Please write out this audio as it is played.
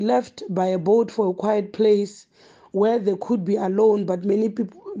left by a boat for a quiet place where they could be alone, but many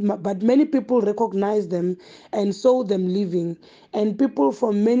people recognized them and saw them leaving, and people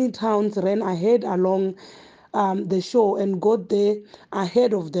from many towns ran ahead along the shore and got there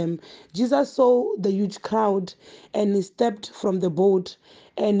ahead of them. Jesus saw the huge crowd and he stepped from the boat,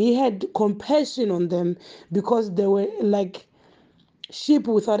 and he had compassion on them because they were like sheep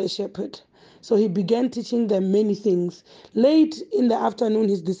without a shepherd. So he began teaching them many things. Late in the afternoon,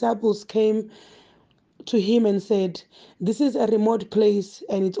 his disciples came to him and said, "This is a remote place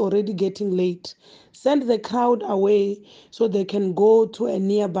and it's already getting late. Send the crowd away so they can go to a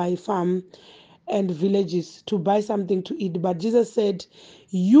nearby farm and villages to buy something to eat." But Jesus said,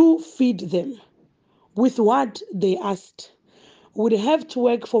 "You feed them." With what they asked. Would have to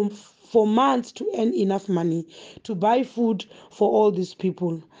work for months to earn enough money to buy food for all these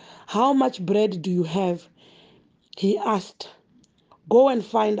people. "How much bread do you have?" he asked. "Go and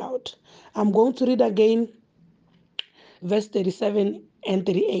find out." I'm going to read again verse 37 and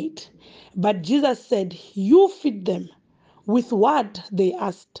 38. But Jesus said, "You feed them." With what they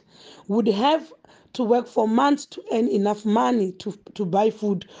asked. Would have to work for months to earn enough money to buy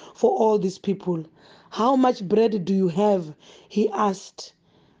food for all these people. "How much bread do you have?" he asked.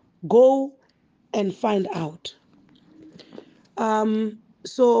 "Go and find out."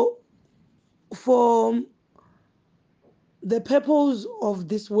 So for the purpose of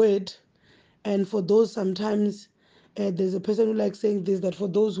this word, and for those sometimes there's a person who likes saying this, that for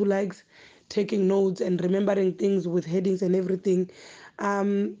those who likes taking notes and remembering things with headings and everything,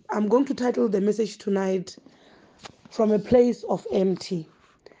 I'm going to title the message tonight, "From a Place of Empty."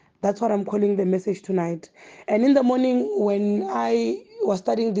 That's what I'm calling the message tonight. And in the morning when I was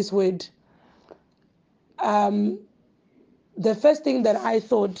studying this word, the first thing that I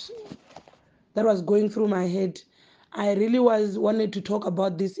thought that was going through my head, I really wanted to talk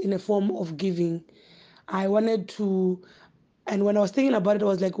about this in a form of giving. I wanted to, and when I was thinking about it, I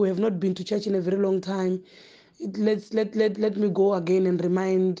was like, we have not been to church in a very long time. Let me go again and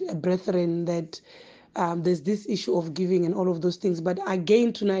remind brethren that there's this issue of giving and all of those things. But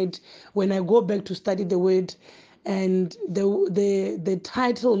again tonight, when I go back to study the word, and the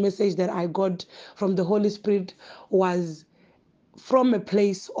title message that I got from the Holy Spirit was "From a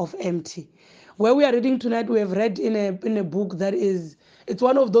Place of Empty." Where we are reading tonight, we have read in a book that is, it's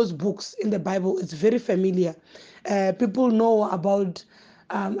one of those books in the Bible. It's very familiar. People know about.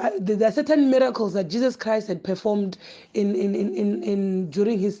 There are certain miracles that Jesus Christ had performed in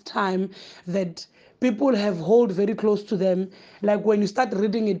during his time that people have hold very close to them. Like when you start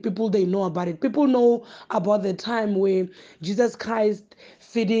reading it, people, they know about it. People know about the time where Jesus Christ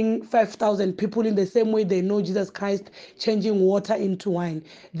feeding 5,000 people, in the same way they know Jesus Christ changing water into wine.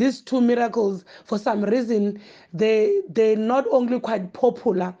 These two miracles, for some reason, they're not only quite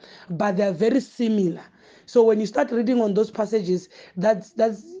popular, but they're very similar. So when you start reading on those passages, that's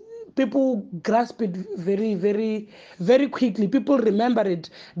people grasp it very, very, very quickly. People remember it.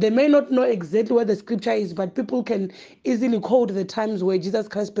 They may not know exactly where the scripture is, but people can easily quote the times where Jesus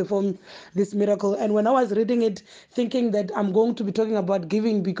Christ performed this miracle. And when I was reading it, thinking that I'm going to be talking about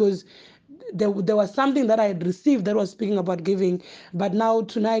giving, because there was something that I had received that was speaking about giving. But now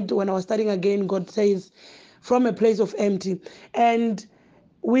tonight, when I was studying again, God says, "From a place of empty." And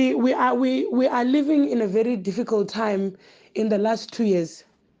we are living in a very difficult time in the last 2 years.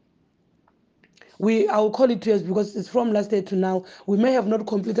 I will call it 2 years because it's from last year to now. We may have not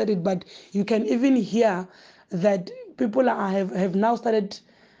completed it, but you can even hear that people have now started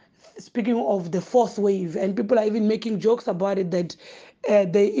speaking of the fourth wave, and people are even making jokes about it, that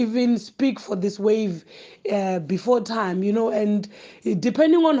they even speak for this wave before time, and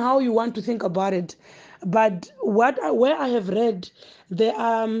depending on how you want to think about it. But where I have read, there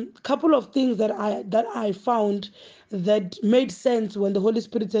are a couple of things that I found that made sense when the Holy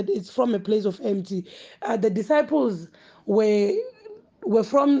Spirit said it's from a place of empty. The disciples were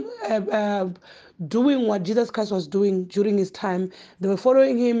from doing what Jesus Christ was doing during his time. They were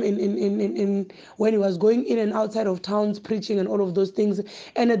following him in when he was going in and outside of towns preaching and all of those things.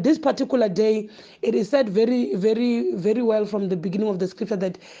 And at this particular day, it is said very, very, very well from the beginning of the scripture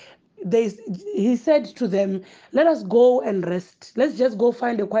that he said to them, "Let us go and rest. Let's just go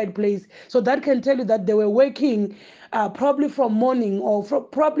find a quiet place." So that can tell you that they were working probably from morning or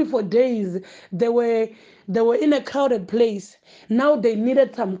probably for days. They were in a crowded place. Now they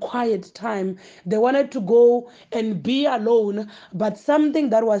needed some quiet time. They wanted to go and be alone. But something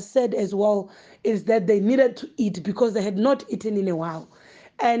that was said as well is that they needed to eat because they had not eaten in a while.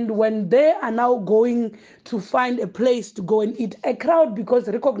 And when they are now going to find a place to go and eat, a crowd, because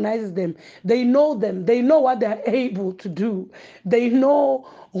recognizes them, they know what they are able to do, they know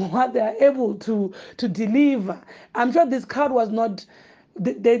what they are able to deliver. I'm sure this crowd was not,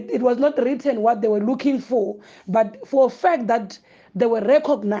 it was not written what they were looking for, but for a fact that they were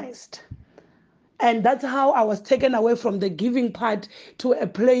recognized. And that's how I was taken away from the giving part to a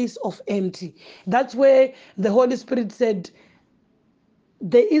place of empty. That's where the Holy Spirit said,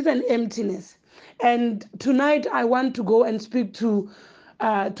 there is an emptiness. And tonight I want to go and speak to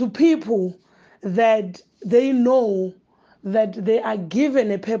people that they know that they are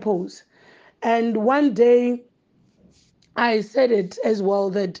given a purpose. And one day I said it as well,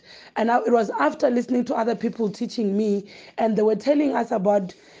 that, it was after listening to other people teaching me, and they were telling us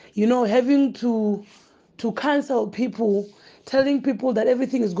about, having to counsel people, telling people that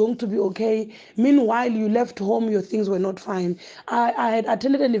everything is going to be okay. Meanwhile, you left home, your things were not fine. I had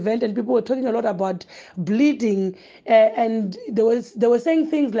attended an event and people were talking a lot about bleeding, and they were saying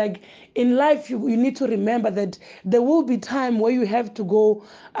things like, in life, you need to remember that there will be time where you have to go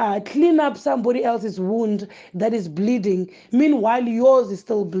clean up somebody else's wound that is bleeding. Meanwhile, yours is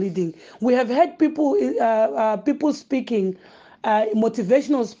still bleeding. We have had people speaking,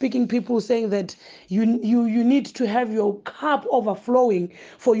 motivational speaking, people saying that you need to have your cup overflowing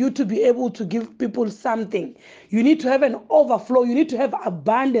for you to be able to give people something. You need to have an overflow, you need to have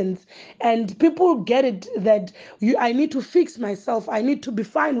abundance. And people get it that I need to fix myself, I need to be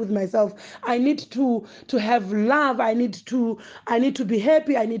fine with myself, I need to have love, I need to be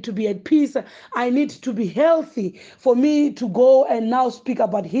happy, I need to be at peace, I need to be healthy for me to go and now speak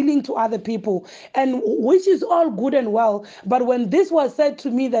about healing to other people, and which is all good and well. But when this was said to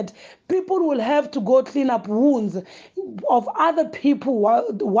me that people will have to go clean up wounds of other people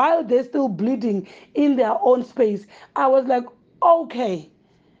while they're still bleeding in their own space, I was like, okay.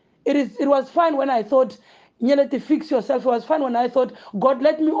 It was fine when I thought, Nyeleti, fix yourself. It was fine when I thought, God,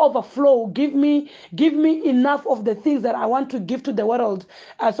 let me overflow. Give me enough of the things that I want to give to the world,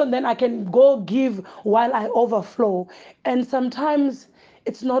 so then I can go give while I overflow. And sometimes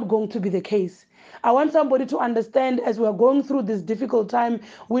it's not going to be the case. I want somebody to understand, as we're going through this difficult time,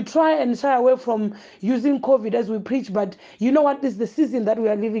 we try and shy away from using COVID as we preach, but you know what is the season that we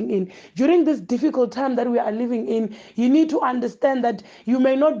are living in. During this difficult time that we are living in, you need to understand that you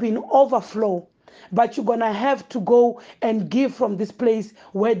may not be in overflow, but you're going to have to go and give from this place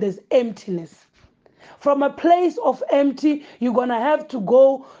where there's emptiness. From a place of empty, you're going to have to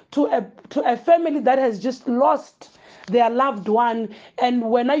go to a family that has just lost their loved one.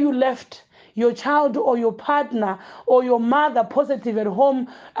 And when are you left? Your child or your partner or your mother positive at home,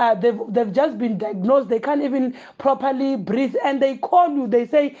 they've just been diagnosed, they can't even properly breathe, and they call you, they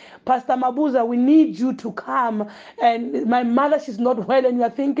say, Pastor Mabuza, we need you to come, and my mother, she's not well, and you're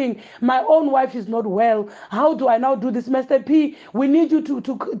thinking, my own wife is not well, how do I now do this? Master P, we need you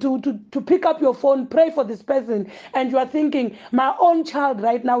to pick up your phone, pray for this person, and you are thinking, my own child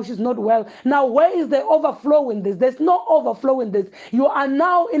right now, she's not well. Now where is the overflow in this? There's no overflow in this. You are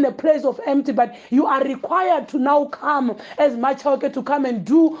now in a place of empty, but you are required to now come as my child, to come and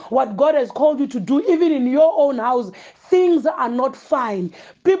do what God has called you to do, even in your own house. Things are not fine.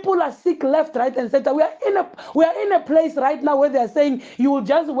 People are sick left, right, and center. We are in a place right now where they are saying you will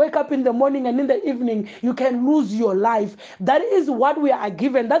just wake up in the morning and in the evening you can lose your life. That is what we are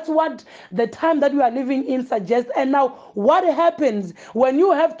given. That's what the time that we are living in suggests. And now, what happens when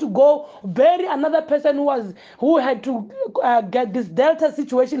you have to go bury another person who had to get this Delta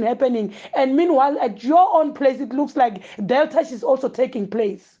situation happening, and meanwhile at your own place it looks like Delta is also taking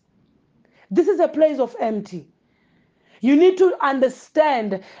place? This is a place of empty. You need to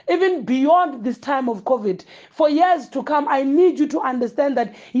understand, even beyond this time of COVID, for years to come, I need you to understand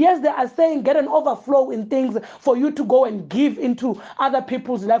that, yes, they are saying get an overflow in things for you to go and give into other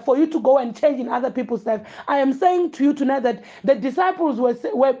people's life, for you to go and change in other people's life. I am saying to you tonight that the disciples were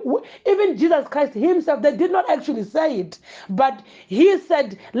even Jesus Christ himself, they did not actually say it, but he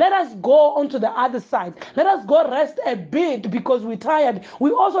said, let us go onto the other side. Let us go rest a bit because we're tired. We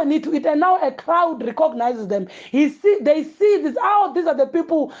also need to eat. And now a crowd recognizes them. They see this. Oh, these are the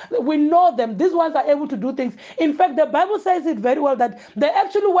people. We know them. These ones are able to do things. In fact, the Bible says it very well that they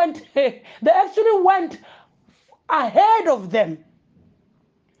actually went. They actually went ahead of them.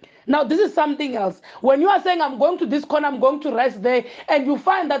 Now, this is something else. When you are saying, I'm going to this corner, I'm going to rest there, and you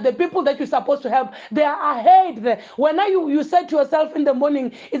find that the people that you're supposed to help, they are ahead there. When now you say to yourself in the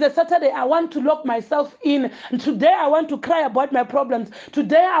morning, it's a Saturday, I want to lock myself in. And today, I want to cry about my problems.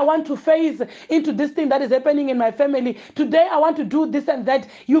 Today, I want to face into this thing that is happening in my family. Today, I want to do this and that.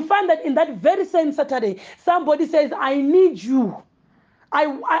 You find that in that very same Saturday, somebody says, I need you.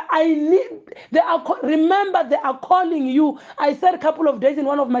 I need, remember, they are calling you. I said a couple of days in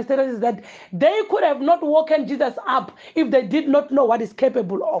one of my statuses that they could have not woken Jesus up if they did not know what he's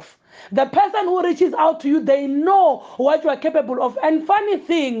capable of. The person who reaches out to you, they know what you are capable of. And funny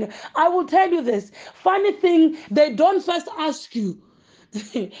thing, I will tell you this, funny thing, they don't first ask you.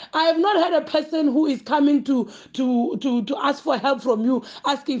 I have not had a person who is coming to ask for help from you,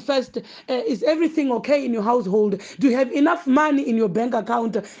 asking first, is everything okay in your household? Do you have enough money in your bank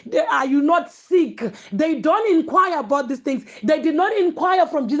account? Are you not sick? They don't inquire about these things. They did not inquire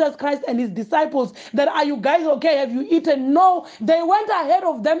from Jesus Christ and his disciples that, are you guys okay? Have you eaten? No, they went ahead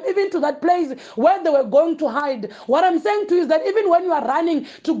of them even to that place where they were going to hide. What I'm saying to you is that even when you are running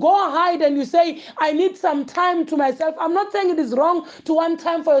to go hide and you say, I need some time to myself, I'm not saying it is wrong to want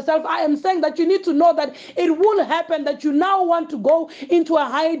time for yourself. I am saying that you need to know that it will happen, that you now want to go into a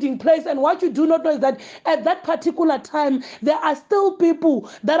hiding place. And what you do not know is that at that particular time, there are still people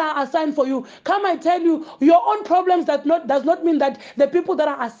that are assigned for you. Come, I tell you, your own problems does not mean that the people that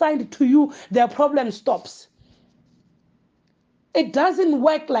are assigned to you, their problem stops. It doesn't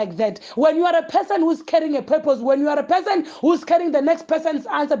work like that. When you are a person who's carrying a purpose, when you are a person who's carrying the next person's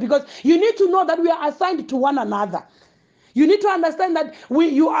answer, because you need to know that we are assigned to one another. You need to understand that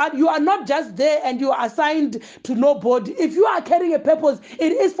you are not just there and you are assigned to nobody. If you are carrying a purpose,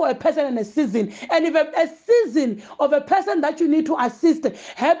 it is for a person and a season. And if a season of a person that you need to assist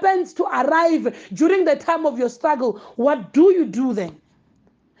happens to arrive during the time of your struggle, what do you do then?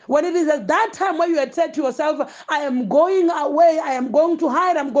 When it is at that time where you had said to yourself, I am going away, I am going to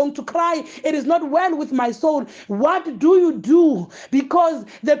hide, I'm going to cry, it is not well with my soul, what do you do? Because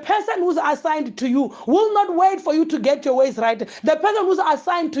the person who's assigned to you will not wait for you to get your ways right. The person who's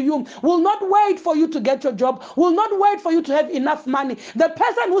assigned to you will not wait for you to get your job, will not wait for you to have enough money. The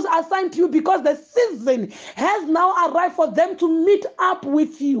person who's assigned to you, because the season has now arrived for them to meet up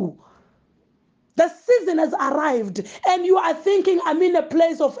with you. The season has arrived and you are thinking, I'm in a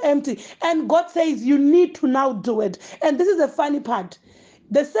place of empty. And God says, you need to now do it. And this is the funny part.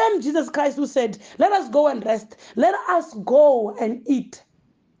 The same Jesus Christ who said, let us go and rest. Let us go and eat.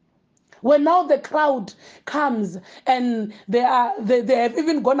 When now the crowd comes and they have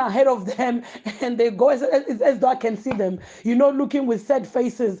even gone ahead of them and they go as though I can see them, looking with sad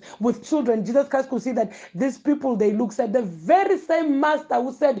faces, with children. Jesus Christ could see that these people, they look sad. The very same master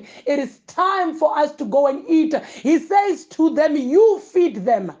who said, it is time for us to go and eat. He says to them, you feed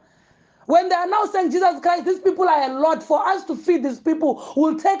them. When they are now saying, Jesus Christ, these people are a lot. For us to feed these people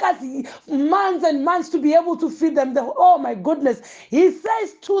will take us months and months to be able to feed them. Oh my goodness. He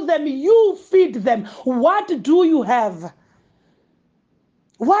says to them, you feed them. What do you have?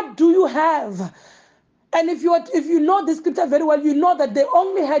 What do you have? And if you know the scripture very well, you know that they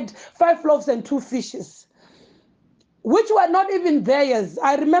only had 5 loaves and 2 fishes, which were not even theirs.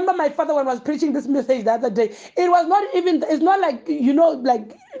 I remember my father, when I was preaching this message the other day, it's not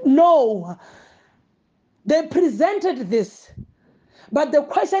like, no. They presented this. But the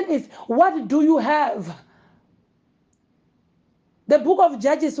question is, what do you have? The book of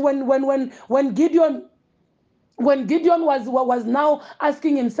Judges, when Gideon was now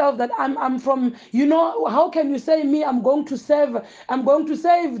asking himself that I'm from, how can you say me, I'm going to save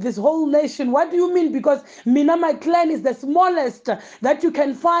this whole nation? What do you mean? Because Mina, my clan, is the smallest that you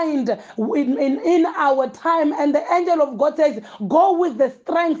can find in our time. And the angel of God says, go with the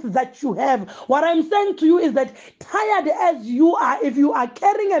strength that you have. What I'm saying to you is that, tired as you are, if you are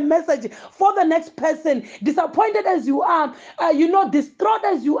carrying a message for the next person, disappointed as you are, distraught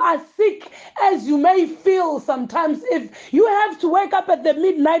as you are, sick as you may feel sometimes, if you have to wake up at the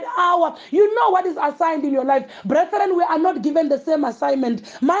midnight hour, you know what is assigned in your life. Brethren, we are not given the same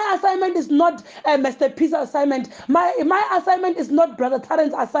assignment. My assignment is not Mr. Peace assignment. My assignment is not Brother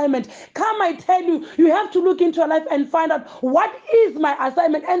Terrence's assignment. Come, I tell you, you have to look into your life and find out, what is my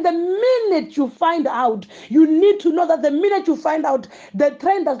assignment? And the minute you find out, you need to know that the minute you find out, the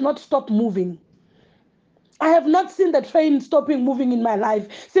train does not stop moving. I have not seen the train stopping moving in my life,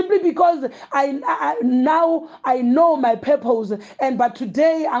 simply because now I know my purpose. But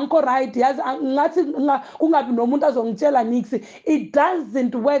today, Uncle Right, it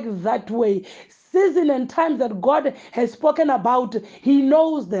doesn't work that way. Season and times that God has spoken about, He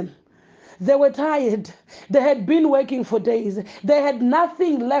knows them. They were tired. They had been working for days. They had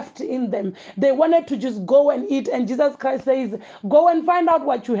nothing left in them. They wanted to just go and eat. And Jesus Christ says, go and find out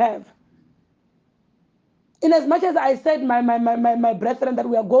what you have. In as much as I said, my brethren, that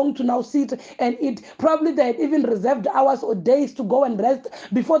we are going to now sit and eat, probably they had even reserved hours or days to go and rest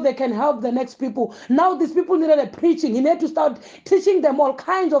before they can help the next people. Now these people needed a preaching. He needed to start teaching them all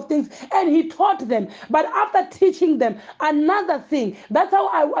kinds of things, and he taught them. But after teaching them, another thing. That's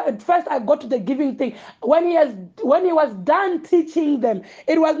how at first I got to the giving thing. When he was done teaching them,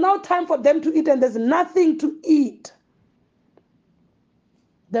 it was now time for them to eat, and there's nothing to eat.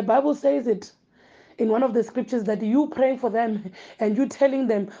 The Bible says it in one of the scriptures that you praying for them and you telling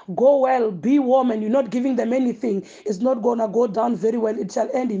them, go well, be warm, and you're not giving them anything, it's not going to go down very well. It shall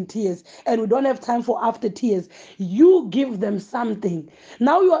end in tears. And we don't have time for after tears. You give them something.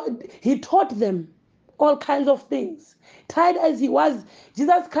 Now he taught them all kinds of things. Tired as he was,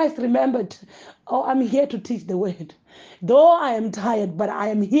 Jesus Christ remembered, oh, I'm here to teach the word. Though I am tired, but I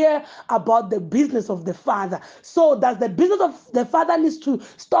am here about the business of the Father. So does the business of the Father needs to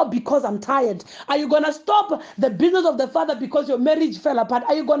stop because I'm tired? Are you going to stop the business of the Father because your marriage fell apart?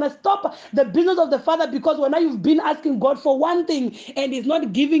 Are you going to stop the business of the Father because when you've been asking God for one thing and He's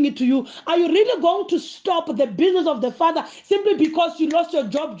not giving it to you? Are you really going to stop the business of the Father simply because you lost your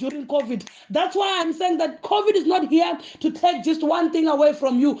job during COVID? That's why I'm saying that COVID is not here to take just one thing away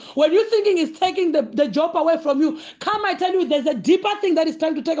from you. When you're thinking it's taking the job away from you, come, I tell you, there's a deeper thing that is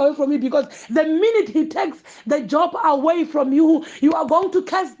trying to take away from you, because the minute he takes the job away from you, you are going to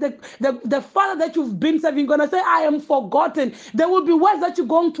curse the Father that you've been serving. You're going to say, I am forgotten. There will be words that you're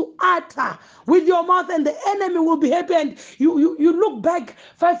going to utter with your mouth, and the enemy will be happy. And you look back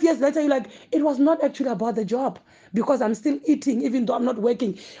 5 years later, you're like, it was not actually about the job, because I'm still eating even though I'm not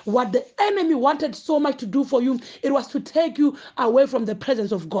working. What the enemy wanted so much to do for you, it was to take you away from the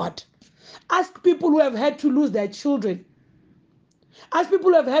presence of God. Ask people who have had to lose their children. Ask people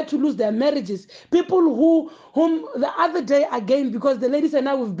who have had to lose their marriages. People whom the other day, again, because the ladies and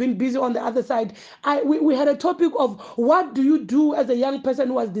I, we've been busy on the other side, we had a topic of what do you do as a young person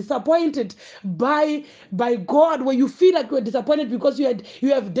who was disappointed by God, where you feel like you're disappointed because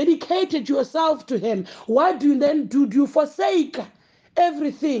you have dedicated yourself to Him. What do you then do? Do you forsake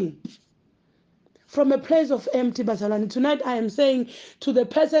everything from a place of empty, Bazalwane? Tonight I am saying to the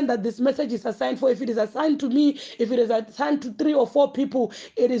person that this message is assigned for, if it is assigned to me, if it is assigned to 3 or 4 people,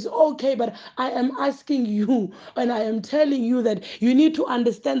 it is okay. But I am asking you, and I am telling you that you need to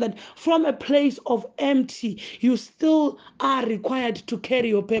understand that from a place of empty, you still are required to carry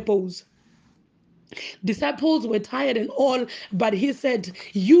your purpose. Disciples were tired and all, but he said,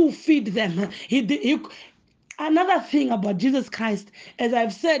 you feed them. Another thing about Jesus Christ, as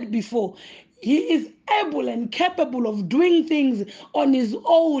I've said before, he is able and capable of doing things on his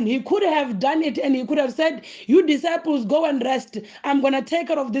own. He could have done it, and he could have said, you disciples, go and rest. I'm going to take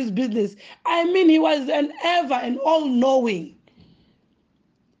care of this business. I mean, he was an ever and all-knowing.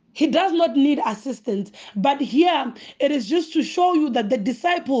 He does not need assistance. But here, it is just to show you that the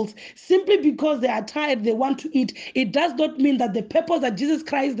disciples, simply because they are tired, they want to eat, it does not mean that the purpose that Jesus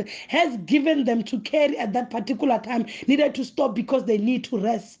Christ has given them to carry at that particular time needed to stop because they need to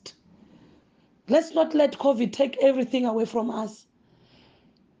rest. Let's not let COVID take everything away from us.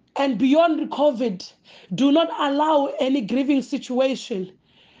 And beyond COVID, do not allow any grieving situation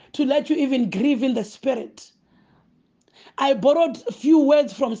to let you even grieve in the spirit. I borrowed a few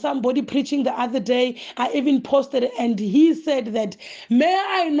words from somebody preaching the other day. I even posted it, and he said that, may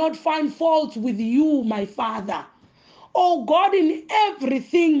I not find fault with you, my Father. Oh God, in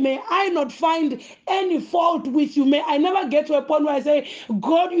everything, may I not find any fault with you. May I never get to a point where I say,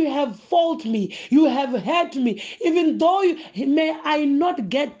 God, you have fault me. You have hurt me. Even though may I not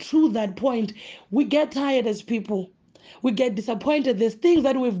get to that point. We get tired as people. We get disappointed. There's things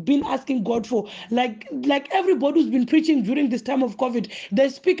that we've been asking God for. Like everybody who's been preaching during this time of COVID, they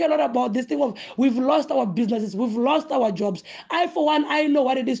speak a lot about this thing of we've lost our businesses, we've lost our jobs. I, for one, I know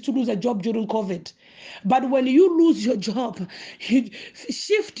what it is to lose a job during COVID. But when you lose your job, you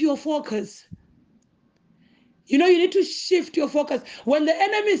shift your focus. You need to shift your focus. When the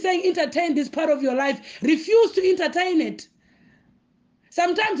enemy is saying entertain this part of your life, refuse to entertain it.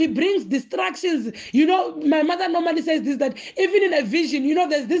 Sometimes he brings distractions. My mother normally says this, that even in a vision,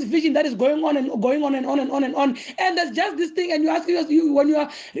 there's this vision that is going on and going on and on and on and on. And there's just this thing, and you ask yourself, when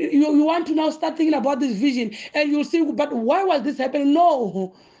you want to now start thinking about this vision, and you'll see, but why was this happening?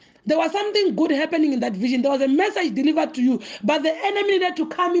 No. There was something good happening in that vision. There was a message delivered to you, but the enemy needed to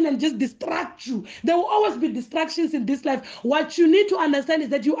come in and just distract you. There will always be distractions in this life. What you need to understand is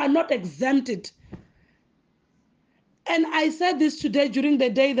that you are not exempted. And I said this today during the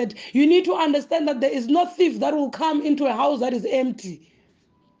day, that you need to understand that there is no thief that will come into a house that is empty.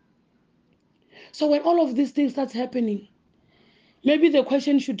 So when all of these things starts happening, maybe the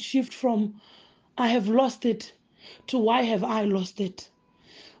question should shift from, I have lost it, to why have I lost it?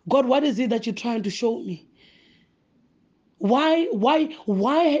 God, what is it that you're trying to show me? Why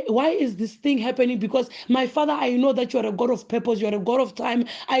is this thing happening? Because my Father, I know that you are a God of purpose, you are a God of time.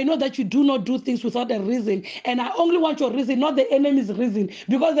 I know that you do not do things without a reason, and I only want your reason, not the enemy's reason,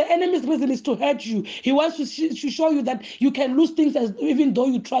 because the enemy's reason is to hurt you. He wants to show you that you can lose things as even though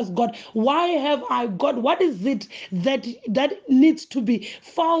you trust God. Why have I, God, what is it that needs to be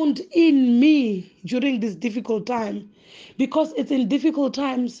found in me during this difficult time? Because it's in difficult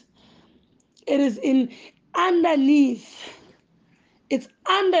times, it is in underneath. It's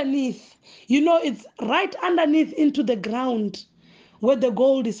underneath. It's right underneath into the ground where the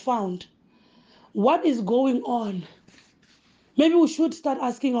gold is found. What is going on? Maybe we should start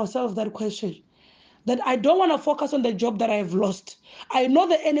asking ourselves that question. That I don't want to focus on the job that I have lost. I know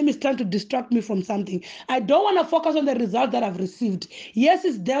the enemy is trying to distract me from something. I don't want to focus on the result that I've received. Yes,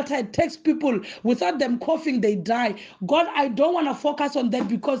 it's Delta. It takes people. Without them coughing, they die. God, I don't want to focus on that,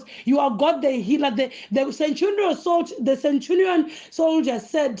 because you are God the healer. The centurion soldier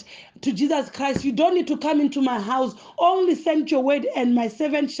said to Jesus Christ, you don't need to come into my house. Only send your word and my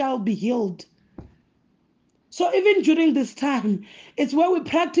servant shall be healed. So even during this time, it's where we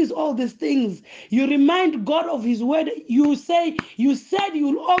practice all these things. You remind God of his word. You said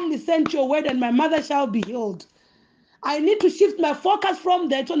you'll only send your word and my mother shall be healed. I need to shift my focus from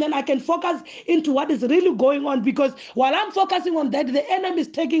that, so then I can focus into what is really going on, because while I'm focusing on that, the enemy is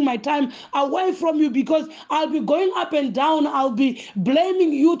taking my time away from you, because I'll be going up and down. I'll be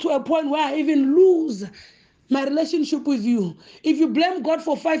blaming you to a point where I even lose my relationship with you. If you blame God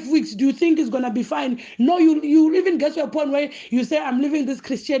for 5 weeks, do you think it's going to be fine? No, you even get to a point where you say, I'm leaving this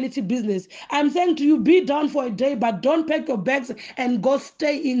Christianity business. I'm saying to you, be down for a day, but don't pack your bags and go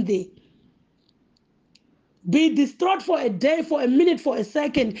stay in there. Be distraught for a day, for a minute, for a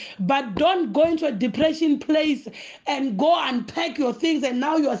second, but don't go into a depression place and go unpack your things and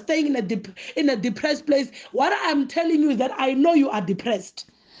now you are staying in a depressed place. What I'm telling you is that I know you are depressed.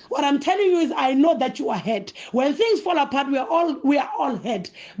 What I'm telling you is I know that you are hurt. When things fall apart, we are all hurt.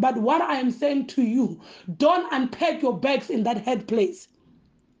 But what I am saying to you, don't unpack your bags in that hurt place.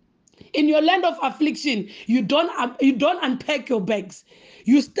 In your land of affliction, you don't unpack your bags.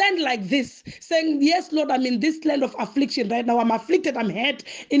 You stand like this, saying, yes, Lord, I'm in this land of affliction right now. I'm afflicted, I'm hurt.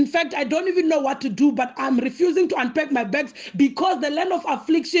 In fact, I don't even know what to do, but I'm refusing to unpack my bags, because the land of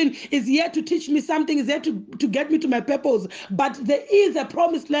affliction is here to teach me something, is here to get me to my purpose. But there is a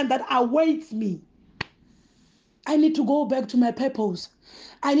promised land that awaits me. I need to go back to my purpose.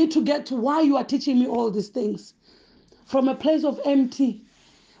 I need to get to why you are teaching me all these things. From a place of empty,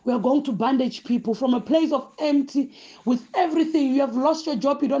 we are going to bandage people. From a place of empty, with everything. You have lost your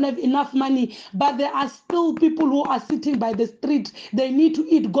job, you don't have enough money, but there are still people who are sitting by the street. They need to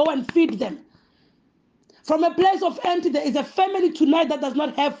eat. Go and feed them. From a place of empty, there is a family tonight that does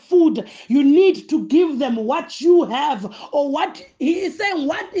not have food. You need to give them what you have, or what he is saying,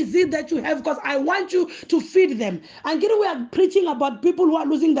 what is it that you have? Because I want you to feed them. And we are preaching about people who are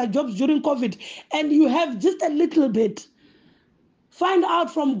losing their jobs during COVID, and you have just a little bit. Find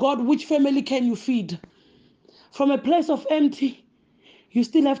out from God which family can you feed. From a place of empty, you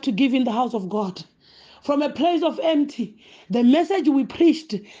still have to give in the house of God. From a place of empty, the message we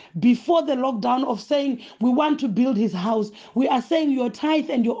preached before the lockdown of saying we want to build his house, we are saying your tithe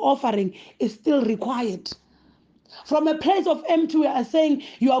and your offering is still required. From a place of empty, we are saying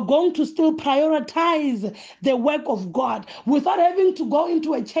you are going to still prioritize the work of God without having to go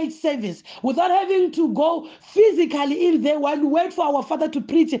into a church service, without having to go physically in there while we wait for our Father to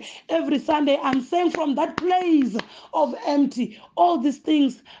preach every Sunday. I'm saying from that place of empty, all these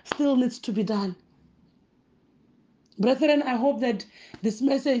things still needs to be done. Brethren, I hope that this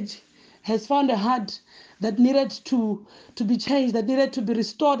message has found a heart that needed to be changed, that needed to be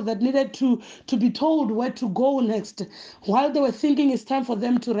restored, that needed to be told where to go next. While they were thinking it's time for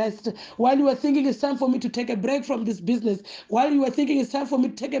them to rest, while you were thinking it's time for me to take a break from this business, while you were thinking it's time for me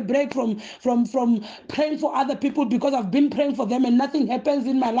to take a break from praying for other people, because I've been praying for them and nothing happens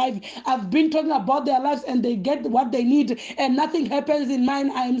in my life. I've been talking about their lives and they get what they need and nothing happens in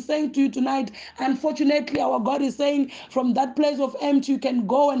mine. I am saying to you tonight, unfortunately, our God is saying from that place of empty, you can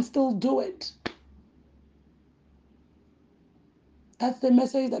go and still do it. That's the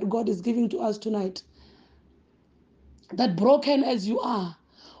message that God is giving to us tonight. That broken as you are,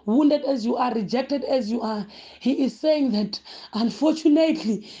 wounded as you are, rejected as you are, he is saying that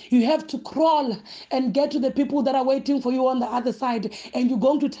unfortunately you have to crawl and get to the people that are waiting for you on the other side, and you're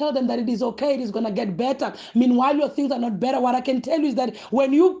going to tell them that it is okay, it is going to get better. Meanwhile, your things are not better. What I can tell you is that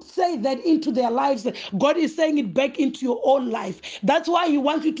when you say that into their lives, God is saying it back into your own life. That's why he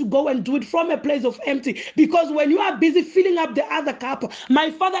wants you to go and do it from a place of empty, because when you are busy filling up the other cup,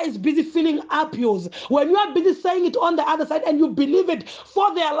 my Father is busy filling up yours. When you are busy saying it on the other side and you believe it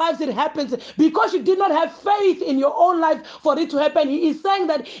for their lives, it happens. Because you did not have faith in your own life for it to happen, he is saying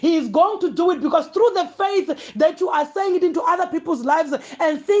that he is going to do it, because through the faith that you are saying it into other people's lives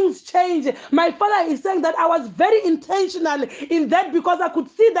and things change. My Father is saying that I was very intentional in that, because I could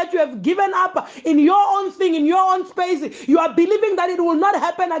see that you have given up in your own thing, in your own space. You are believing that it will not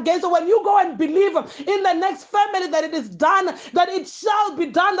happen again. So when you go and believe in the next family that it is done, that it shall be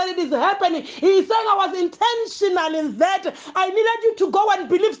done, that it is happening, he is saying I was intentional in that. I needed you to go and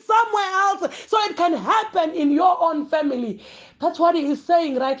believe somewhere else so it can happen in your own family. That's what he is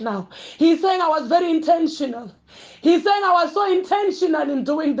saying right now. He's saying I was very intentional. He's saying I was so intentional in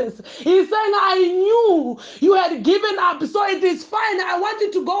doing this. He's saying I knew you had given up, so it is fine. I want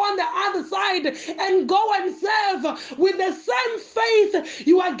you to go on the other side and go and serve with the same faith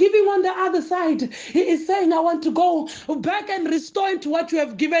you are giving on the other side. He is saying I want to go back and restore into what you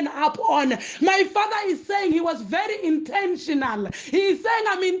have given up on. My Father is saying he was very intentional. He is saying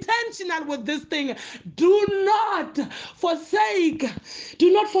I'm intentional with this thing. Do not forsake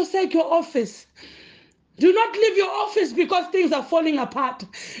your office. Do not leave your office because things are falling apart.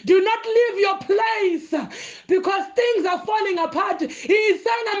 Do not leave your place because things are falling apart. He is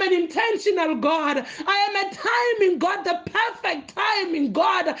saying, I'm an intentional God. I am a timing God, the perfect timing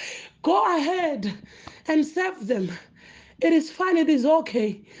God. Go ahead and serve them. It is fine. It is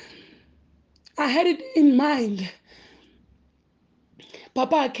okay. I had it in mind.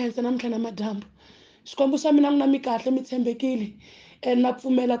 Papa akhensa namhlanje amadambu. Xikwembu xa mina n'wina mi kahle mi tshembekile. And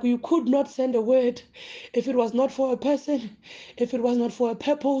you could not send a word if it was not for a person, if it was not for a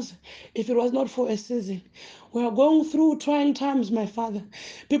purpose, if it was not for a season. We are going through trying times, my Father.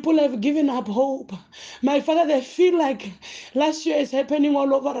 People have given up hope. My Father, they feel like last year is happening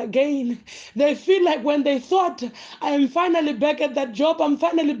all over again. They feel like when they thought, I am finally back at that job, I'm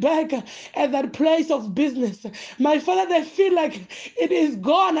finally back at that place of business. My Father, they feel like it is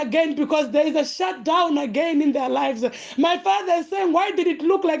gone again because there is a shutdown again in their lives. My Father is saying, why did it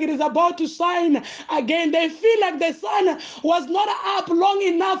look like it is about to shine again? They feel like the sun was not up long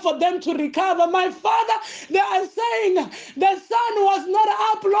enough for them to recover. My Father, they are saying the sun was not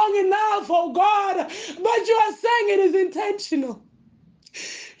up long enough, oh God, but you are saying it is intentional.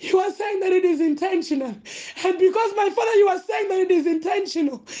 You are saying that it is intentional. And because, my Father, you are saying that it is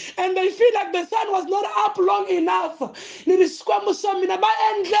intentional, and they feel like the sun was not up long enough. Even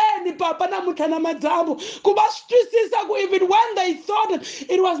when they thought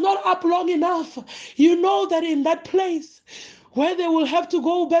it was not up long enough, you know that in that place where they will have to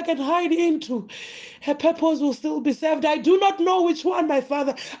go back and hide into, her purpose will still be served. I do not know which one, my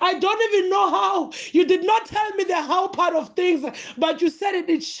Father. I don't even know how. You did not tell me the how part of things, but you said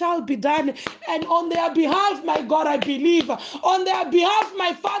it shall be done. And on their behalf, my God, I believe. On their behalf,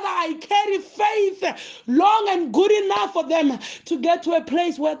 my Father, I carry faith long and good enough for them to get to a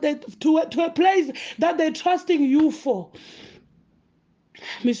place where to a place that they're trusting you for.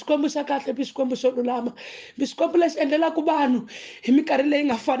 Miskwembu xa kahle, miskwembu xo lulama, miskwembu lexi endlelaka vanhu hi minkarhi leyi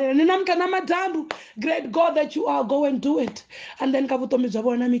nga fanela. Ni namuntlha namadambu, great God that you are, go and do it. And then ka vutomi bya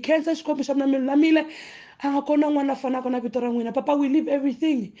vona mi khensa xikwembu xa mina mi lulamile. A nga kona n'wana fanaka na vito ra n'wina. Papa, we leave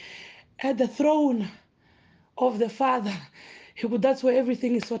everything at the throne of the Father. That's where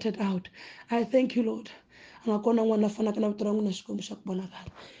everything is sorted out. I thank you, Lord. A nga kona n'wana fanaka na vito ra n'wina, xikwembu xa ku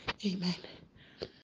vonakala. Amen.